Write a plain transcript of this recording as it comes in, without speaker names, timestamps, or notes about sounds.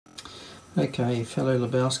Okay, fellow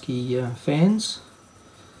Lebowski fans,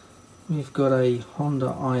 we've got a Honda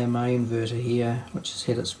IMA inverter here which has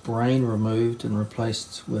had its brain removed and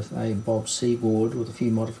replaced with a Bob C board with a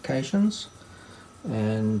few modifications,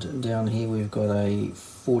 and down here we've got a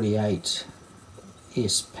 48S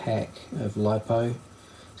pack of lipo.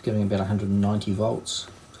 It's giving about 190 volts,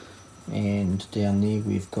 and down there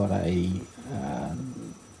we've got a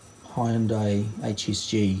Hyundai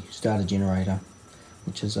HSG starter generator,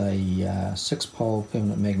 which is a 6-pole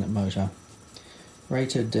permanent magnet motor,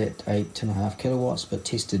 rated at 8.5 kilowatts, but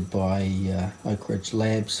tested by Oak Ridge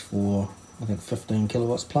Labs for I think 15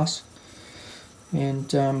 kilowatts plus, and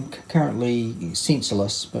currently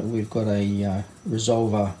sensorless, but we've got a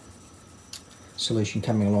resolver solution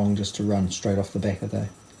coming along just to run straight off the back of the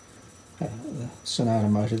Sonata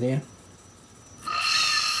motor there.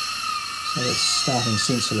 So it's starting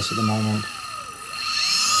sensorless at the moment.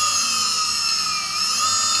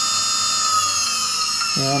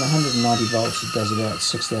 Now on 190 volts it does about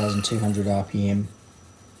 6,200 RPM.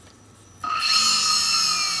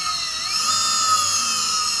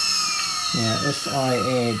 Now if I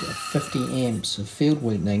add 50 amps of field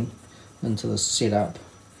weakening into this setup,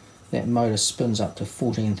 that motor spins up to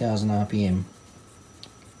 14,000 RPM.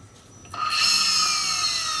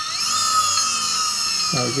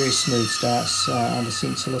 So very smooth starts under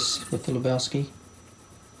sensorless with the Lebowski.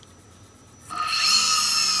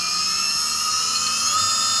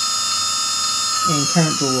 And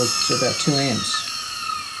current draws to about 2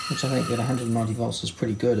 amps, which I think at 190 volts is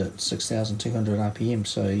pretty good at 6,200 RPM,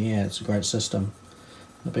 so yeah, it's a great system.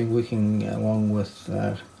 I've been working along with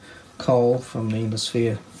Cole from the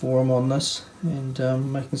Hemisphere Forum on this, and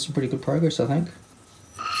making some pretty good progress, I think.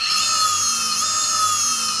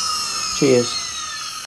 Cheers.